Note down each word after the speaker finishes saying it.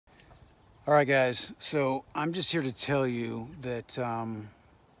All right, guys, so I'm just here to tell you that, I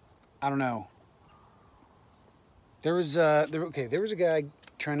don't know. There was a guy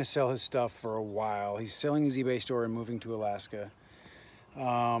trying to sell his stuff for a while. He's selling his eBay store and moving to Alaska.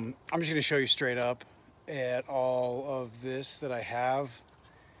 I'm just gonna show you straight up at all of this that I have.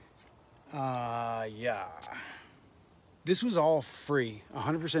 Yeah. This was all free,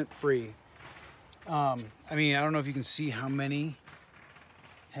 100% free. I mean, I don't know if you can see how many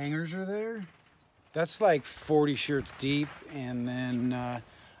hangers are there. That's like 40 shirts deep, and then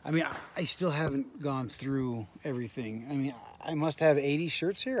I mean, I still haven't gone through everything. I mean, I must have 80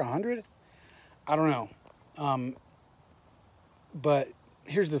 shirts here, 100. I don't know. But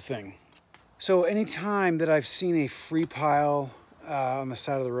here's the thing. So anytime that I've seen a free pile on the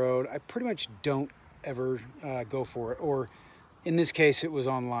side of the road, I pretty much don't ever go for it. Or in this case, it was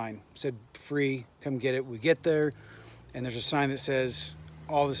online. It said free, come get it. We get there, and there's a sign that says,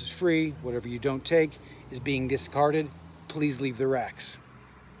 all this is free, whatever you don't take is being discarded, please leave the racks.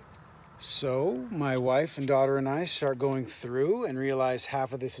 So my wife and daughter and I start going through and realize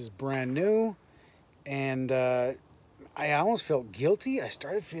half of this is brand new, and I almost felt guilty. I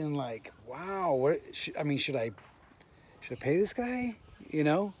started feeling like, wow, what, I mean, should I pay this guy, you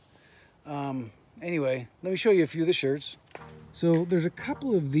know? Anyway, let me show you a few of the shirts. So there's a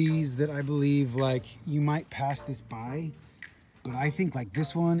couple of these that I believe like you might pass this by, but I think like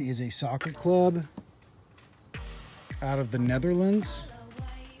this one is a soccer club out of the Netherlands.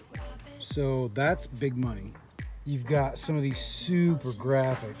 So that's big money. You've got some of these super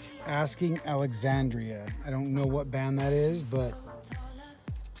graphic, Asking Alexandria. I don't know what band that is, but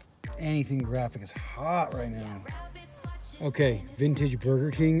anything graphic is hot right now. Okay, vintage Burger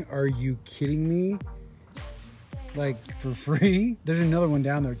King. Are you kidding me? Like for free? There's another one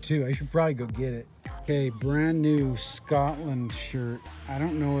down there too. I should probably go get it. Okay, brand new Scotland shirt. I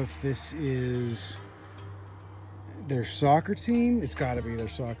don't know if this is their soccer team. It's gotta be their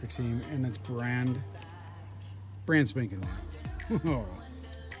soccer team, and it's brand spanking new.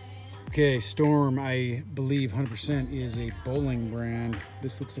 Okay, Storm, I believe 100% is a bowling brand.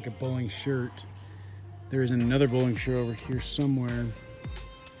 This looks like a bowling shirt. There is another bowling shirt over here somewhere.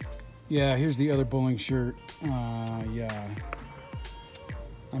 Yeah, here's the other bowling shirt. Yeah.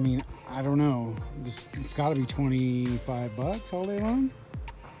 I mean, I don't know. It's got to be 25 bucks all day long.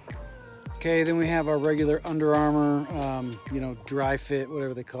 Okay, then we have our regular Under Armour, you know, dry fit,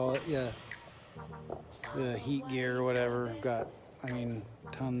 whatever they call it. Yeah, the heat gear or whatever. Got, I mean,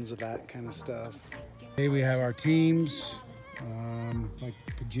 tons of that kind of stuff. Okay, we have our teams, like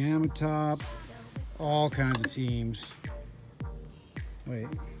pajama top, all kinds of teams. Wait.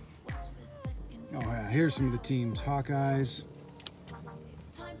 Oh yeah, here's some of the teams. Hawkeyes.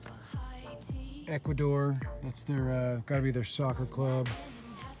 Ecuador, that's their, gotta be their soccer club.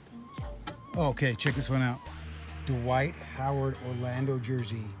 Oh, okay, check this one out. Dwight Howard Orlando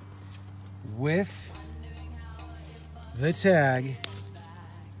jersey with the tag.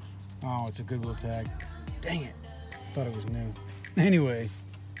 Oh, it's a Goodwill tag. Dang it, I thought it was new. Anyway,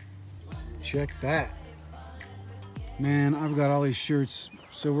 check that. Man, I've got all these shirts.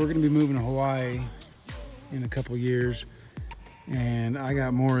 So we're gonna be moving to Hawaii in a couple years. And I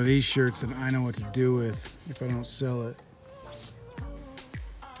got more of these shirts than I know what to do with if I don't sell it.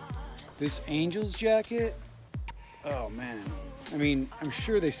 This Angels jacket, oh man. I mean, I'm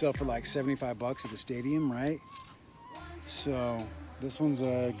sure they sell for like 75 bucks at the stadium, right? So this one's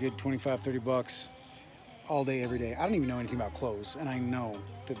a good 25, 30 bucks all day, every day. I don't even know anything about clothes, and I know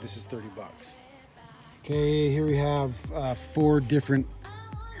that this is 30 bucks. Okay, here we have 4 different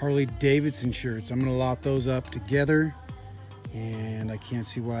Harley Davidson shirts. I'm gonna lot those up together. And I can't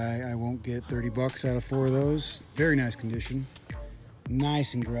see why I won't get 30 bucks out of 4 of those. Very nice condition.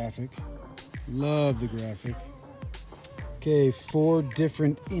 Nice and graphic. Love the graphic. Okay, 4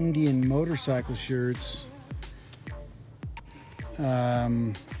 different Indian motorcycle shirts. They're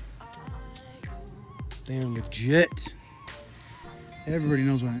legit. Everybody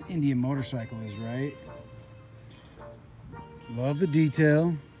knows what an Indian motorcycle is, right? Love the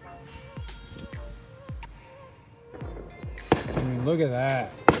detail. I mean, look at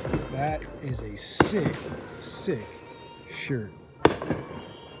that. That is a sick, sick shirt.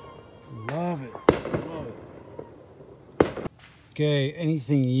 Love it. Love it. Okay,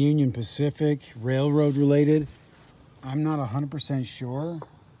 anything Union Pacific, railroad related, I'm not 100% sure.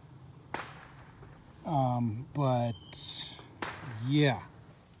 But yeah,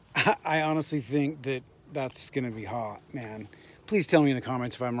 I honestly think that that's going to be hot, man. Please tell me in the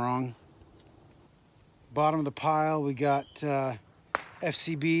comments if I'm wrong. Bottom of the pile, we got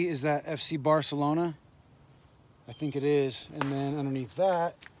FCB. Is that FC Barcelona? I think it is. And then underneath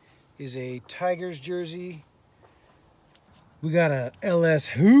that is a Tigers jersey. We got a LS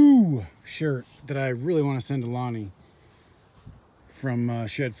Who shirt that I really want to send to Lonnie from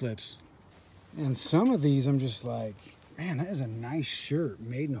Shed Flips. And some of these I'm just like, man, that is a nice shirt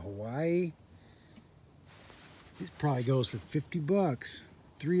made in Hawaii. This probably goes for 50 bucks.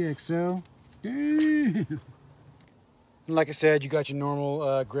 3XL. Damn. Like I said, you got your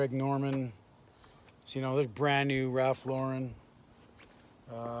normal Greg Norman. So, you know, there's brand new Ralph Lauren.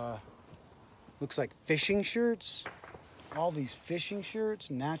 Looks like fishing shirts. All these fishing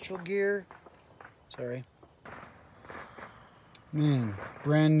shirts, natural gear. Sorry. Man,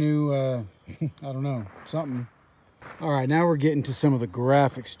 brand new, I don't know, something. All right, now we're getting to some of the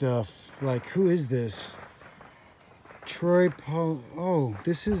graphic stuff. Like, who is this? Troy Paul. Oh,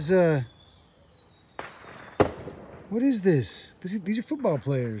 this is, what is this? These are football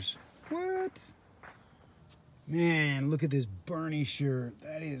players. What? Man, look at this Bernie shirt.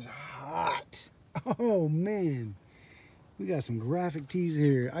 That is hot. Oh, man. We got some graphic tees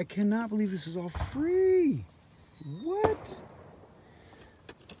here. I cannot believe this is all free. What?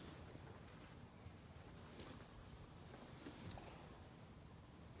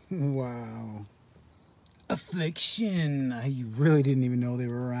 Wow. Affliction. I really didn't even know they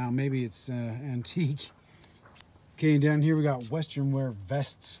were around. Maybe it's antique. Okay, and down here we got Western wear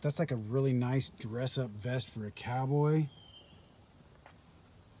vests. That's like a really nice dress-up vest for a cowboy.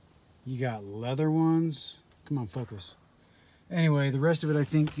 You got leather ones. Come on, focus. Anyway, the rest of it I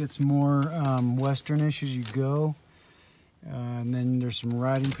think gets more Westernish as you go. And then there's some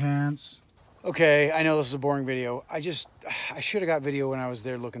riding pants. Okay, I know this is a boring video. I should have got video when I was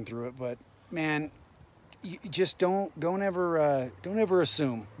there looking through it, but man, you just don't ever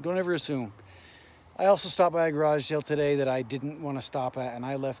assume. Don't ever assume. I also stopped by a garage sale today that I didn't want to stop at, and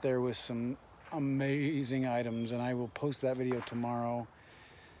I left there with some amazing items, and I will post that video tomorrow.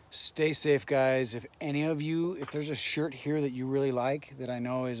 Stay safe, guys. If any of you, if there's a shirt here that you really like that I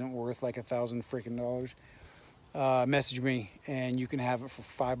know isn't worth like $1,000 freaking dollars, message me and you can have it for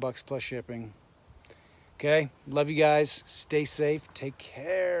 $5 plus shipping. Okay, love you guys. Stay safe. Take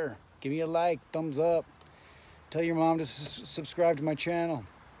care. Give me a like, thumbs up. Tell your mom to subscribe to my channel.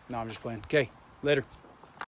 No, I'm just playing. Okay, later.